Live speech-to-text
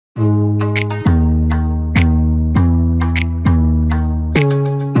That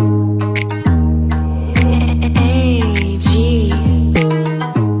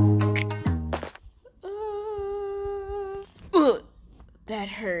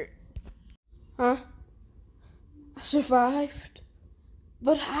hurt. Huh? I survived?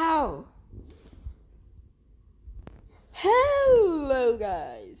 But how? Hello,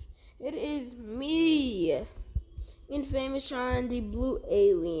 guys. It is me, Infamous Sean, the Blue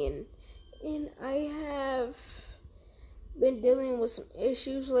Alien. And I have been dealing with some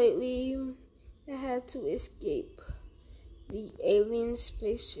issues lately. I had to escape the alien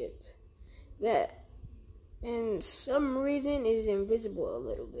spaceship that, and some reason, is invisible a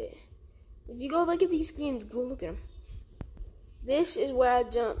little bit. If you go look at these skins, go look at them. This is where I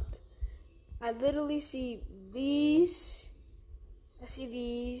jumped. I literally see these. I see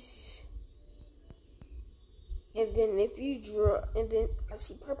these. And then if you draw, and then I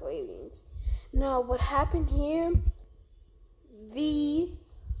see purple aliens. Now, what happened here, let me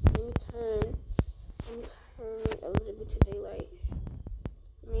turn a little bit to daylight.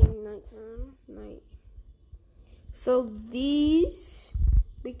 Nighttime, night. So these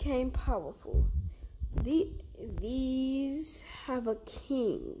became powerful. These have a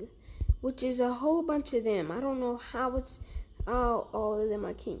king, which is a whole bunch of them. I don't know how all of them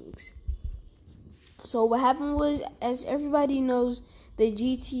are kings. So what happened was, as everybody knows, the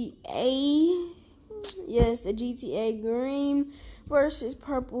GTA green versus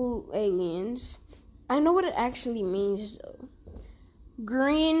purple aliens. I know what it actually means though.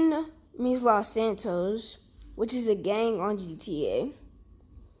 Green means Los Santos, which is a gang on GTA.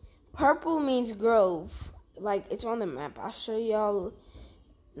 Purple means Grove, like it's on the map. I'll show y'all.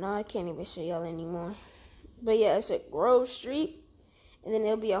 No, I can't even show y'all anymore. But yeah, it's at Grove Street, and then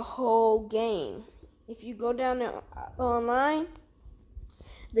there'll be a whole gang. If you go down there online,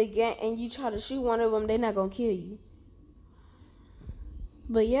 the gang, and you try to shoot one of them, they're not gonna kill you.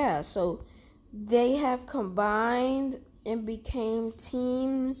 But yeah, so they have combined and became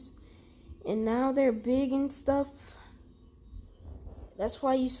teams, and now they're big and stuff. That's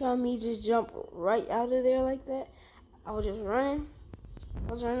why you saw me just jump right out of there like that. I was just running.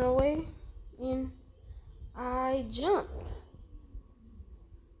 I was running away, and I jumped.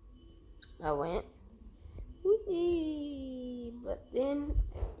 I went. Whee! But then,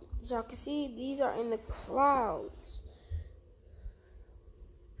 y'all can see, these are in the clouds.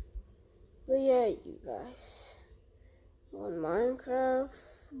 But yeah, you guys, on Minecraft,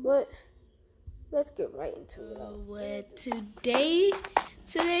 but let's get right into it. Today,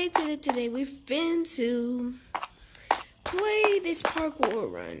 we finna play this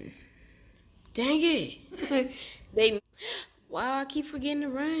parkour run. Dang it! Wow, I keep forgetting to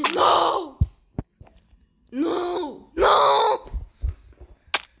run. No!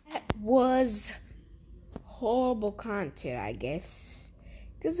 That was horrible content, I guess,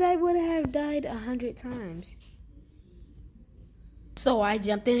 because I would have died 100 times. So I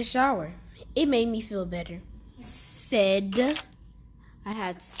jumped in the shower. It made me feel better. I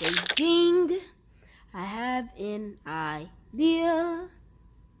had to say, ding, I have an idea.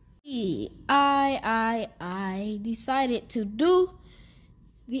 I decided to do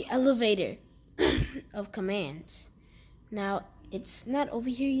the elevator of commands. Now, it's not over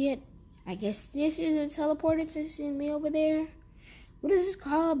here yet. I guess this is a teleporter to send me over there. What does this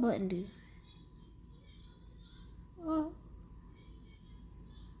call button do?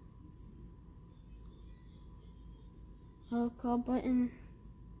 Call button.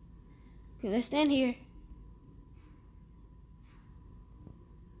 Okay, let's stand here.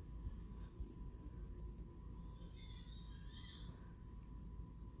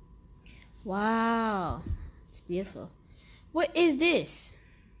 Wow, it's beautiful. What is this?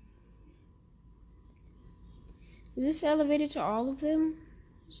 Is this elevated to all of them?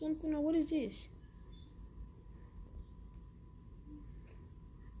 Something, or what is this?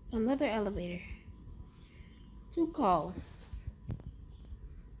 Another elevator. To call.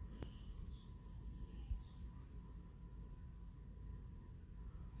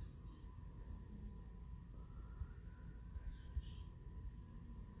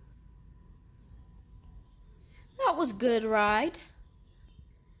 That was good ride.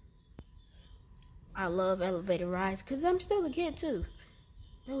 I love elevator rides because I'm still a kid too.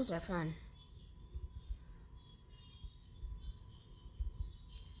 Those are fun.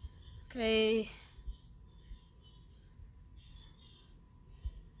 Okay.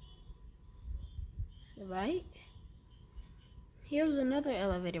 Right? Here's another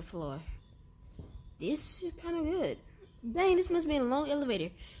elevator floor. This is kind of good. Dang, this must be a long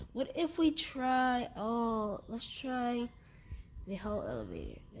elevator. What if we try, let's try the whole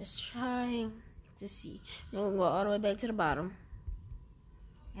elevator. Let's try to see. We're gonna go all the way back to the bottom.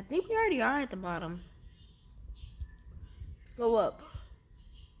 I think we already are at the bottom. Go up.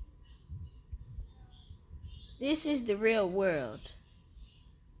 This is the real world.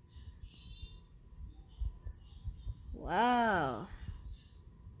 Wow.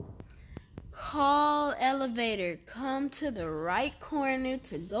 Call elevator. Come to the right corner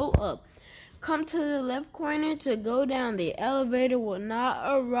to go up. Come to the left corner to go down. The elevator will not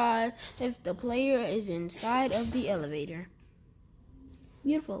arrive if the player is inside of the elevator.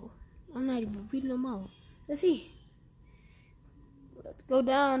 Beautiful. I'm not even reading them all. Let's see. Let's go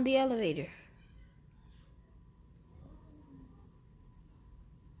down the elevator.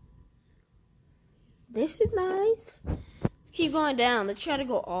 This is nice. Let's keep going down. Let's try to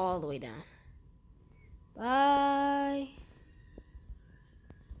go all the way down. Bye.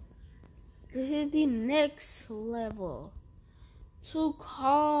 This is the next level. To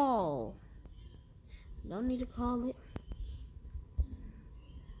call. Don't need to call it.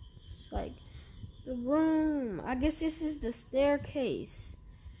 It's like the room. I guess this is the staircase.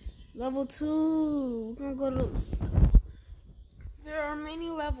 Level 2. We're gonna go to... There are many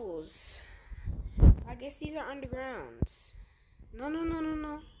levels. I guess these are underground. No.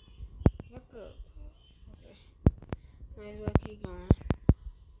 Back up. Okay. Might as well keep going.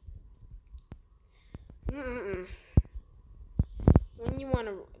 When you want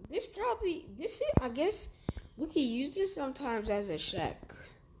to... I guess we can use this sometimes as a shack.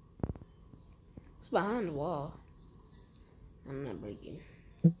 It's behind the wall. I'm not breaking.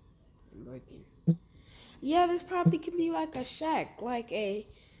 I'm breaking. Yeah, this probably could be like a shack. Like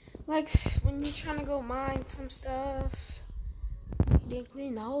when you're trying to go mine some stuff. He didn't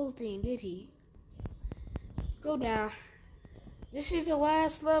clean the whole thing, did he? Let's go down. This is the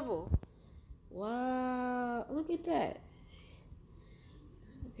last level. Wow, look at that.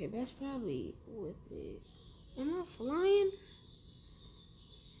 Okay, that's probably with it. Am I flying?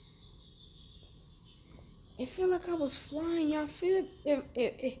 It felt like I was flying. Y'all feel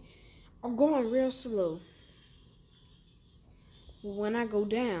it? I'm going real slow. But when I go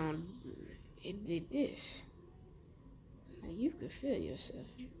down, it did this. Now you can feel yourself.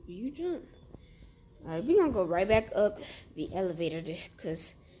 You jump. Alright, we're gonna go right back up the elevator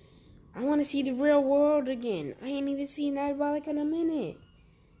because I want to see the real world again. I ain't even seen that about like in a minute.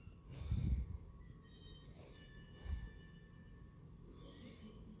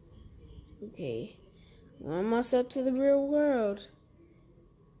 Okay, almost up to the real world.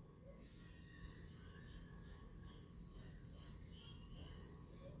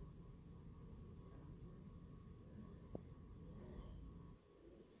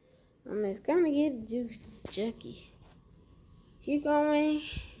 It's gonna get jucky. Keep going.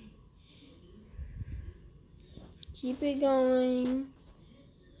 Keep it going.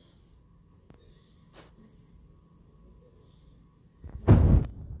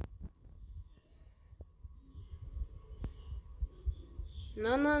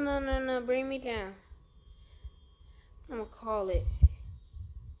 No. Bring me down. I'm gonna call it.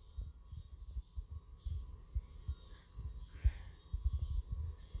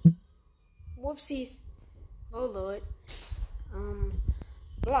 Whoopsies. Oh, Lord.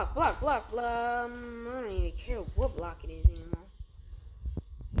 Block. I don't even care what block it is anymore.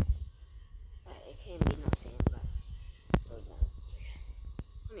 It can't be no same block. I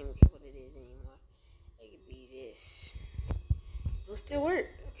don't even care what it is anymore. It could be this. It'll still work.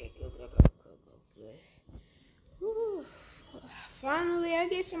 Okay, good. Whew. Finally, I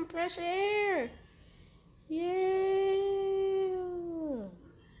get some fresh air. Yeah.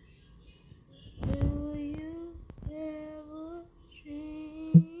 Do you ever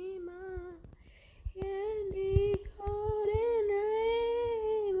dream of candy golden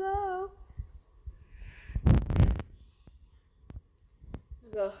rainbow?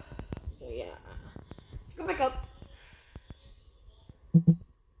 Let's go. Okay, yeah. Let's go back up.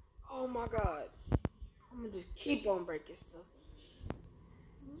 Oh my God. I'm gonna just keep on breaking stuff.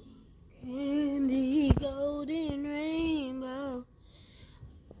 Candy golden rainbow.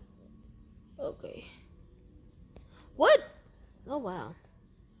 Okay. What? Oh wow.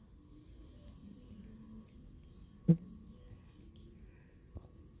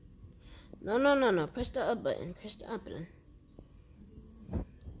 No. Press the up button.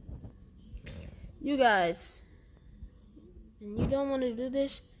 You guys, and you don't want to do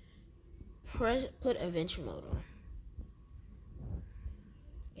this, put adventure mode on.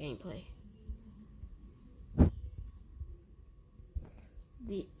 Gameplay.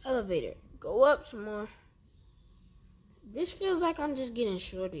 The elevator. Go up some more. This feels like I'm just getting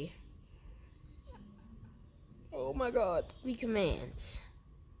shorty. Oh Oh my god. The commands.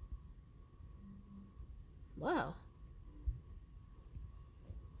 Wow.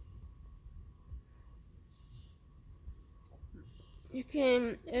 You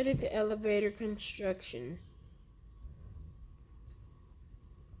can edit the elevator construction.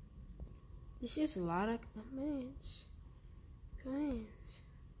 This is a lot of commands.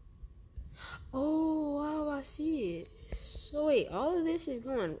 Oh, wow, I see it. So wait, all of this is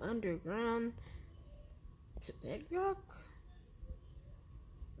going underground to bedrock?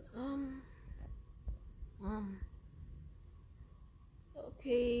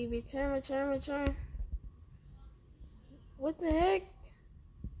 Okay, return. What the heck?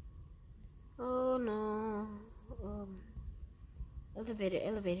 Oh no.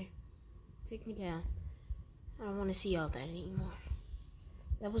 Elevator. Take me down. I don't want to see all that anymore.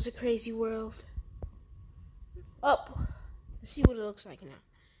 That was a crazy world. Up. Let's see what it looks like now.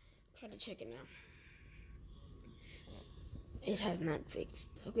 Try to check it now. It has not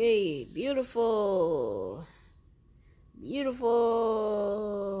fixed. Okay, beautiful.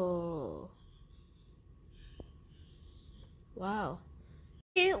 Wow.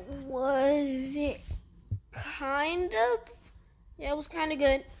 It was kind of. Yeah, it was kind of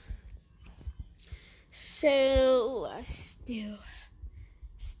good. So I still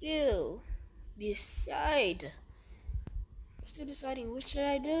decide. Still deciding what shall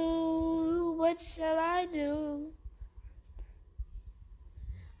I do.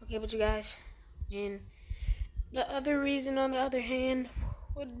 Okay, but you guys, and the other reason on the other hand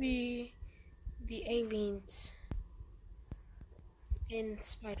would be the aliens and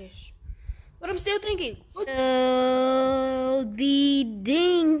spiders. But I'm still thinking. The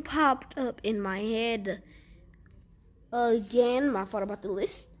ding popped up in my head again. My fault about the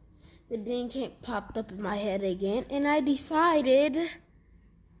list. The ding popped up in my head again, and I decided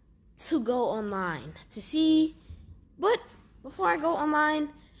to go online to see. But before I go online,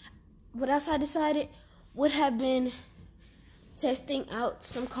 what else I decided would have been testing out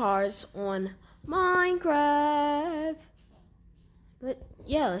some cars on Minecraft. But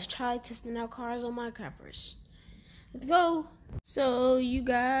yeah, let's try testing out cars on Minecraft first. Let's go. So you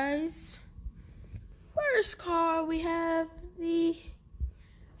guys, first car we have the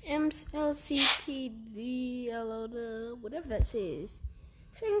MLCPD, whatever that says.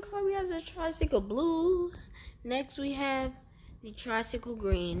 Second car we have the tricycle blue. Next we have the tricycle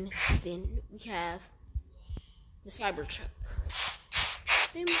green. Then we have the Cybertruck.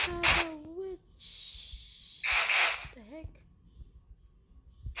 Then we have which the heck?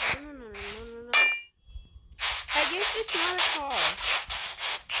 No. I guess it's not a car.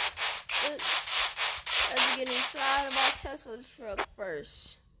 But let's get inside of our Tesla truck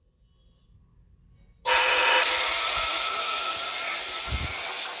first.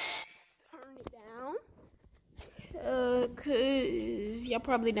 Turn it down. Cause y'all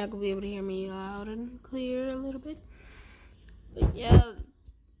probably not gonna be able to hear me loud and clear a little bit. But yeah,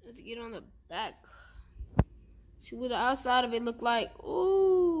 let's get on the back. See what the outside of it look like.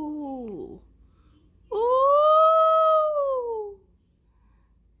 Ooh.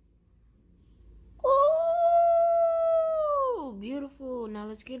 Beautiful. Now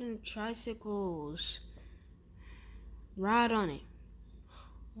let's get in tricycles. Ride on it.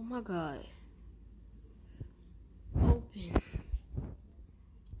 Oh my god. Open.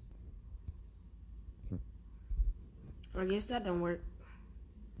 I guess that don't work.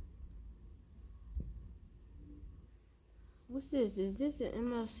 What's this? Is this an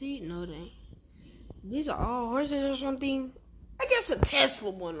MLC? No, they ain't. These are all horses or something. I guess a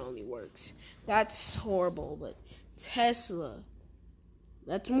Tesla one only works. That's horrible, but Tesla.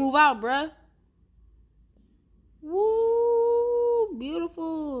 Let's move out, bruh. Woo!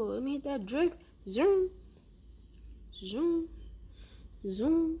 Beautiful. Let me hit that drift. Zoom.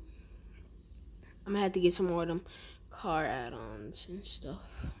 I'm gonna have to get some more of them car add-ons and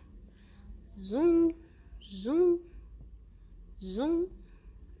stuff. Zoom.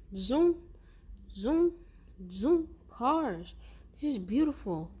 Cars. This is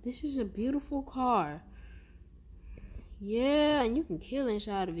beautiful. This is a beautiful car. Yeah, and you can kill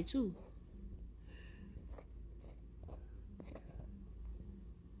inside of it too.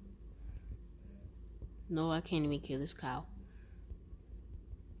 No, I can't even kill this cow.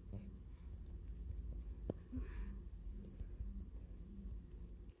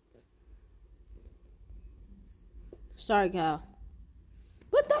 Sorry, cow.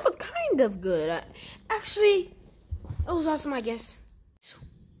 But that was kind of good. Actually, it was awesome, I guess. It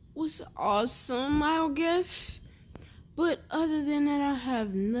was awesome, I guess. But other than that, I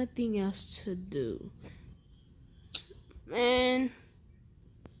have nothing else to do. And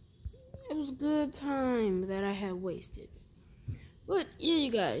it was good time that I had wasted. But yeah,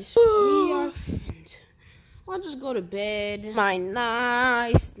 you guys, we are finished. I'll just go to bed. My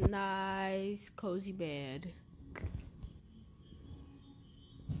nice, cozy bed.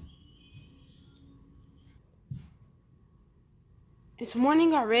 It's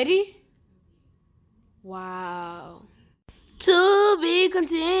morning already? Wow. To be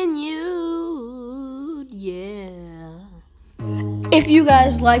continued. Yeah. If you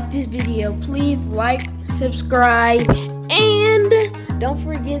guys like this video, please like, subscribe, and don't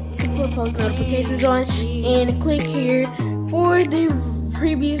forget to put post notifications on and click here for the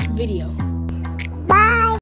previous video.